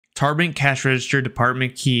Tarbank cash register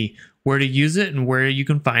department key, where to use it and where you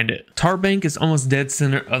can find it. Tarbank is almost dead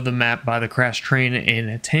center of the map by the crashed train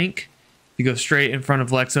and a tank. You go straight in front of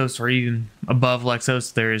Lexos or even above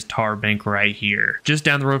Lexos, there is Tarbank right here. Just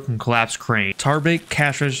down the road from collapsed crane. Tarbank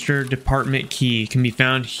cash register department key can be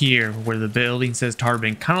found here where the building says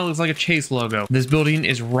Tarbank. Kind of looks like a Chase logo. This building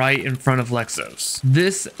is right in front of Lexos.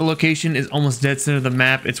 This location is almost dead center of the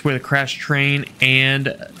map. It's where the crashed train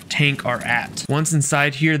and tank are at. Once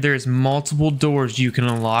inside here, there's multiple doors you can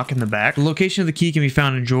unlock in the back. The location of the key can be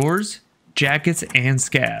found in drawers, jackets, and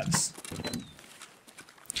scavs.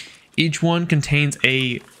 Each one contains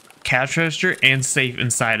a cash register and safe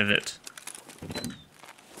inside of it.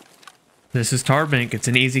 This is Tarbank. It's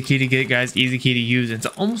an easy key to get, guys. Easy key to use. It's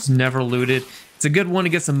almost never looted. It's a good one to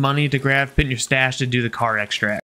get some money to grab, put in your stash to do the car extract.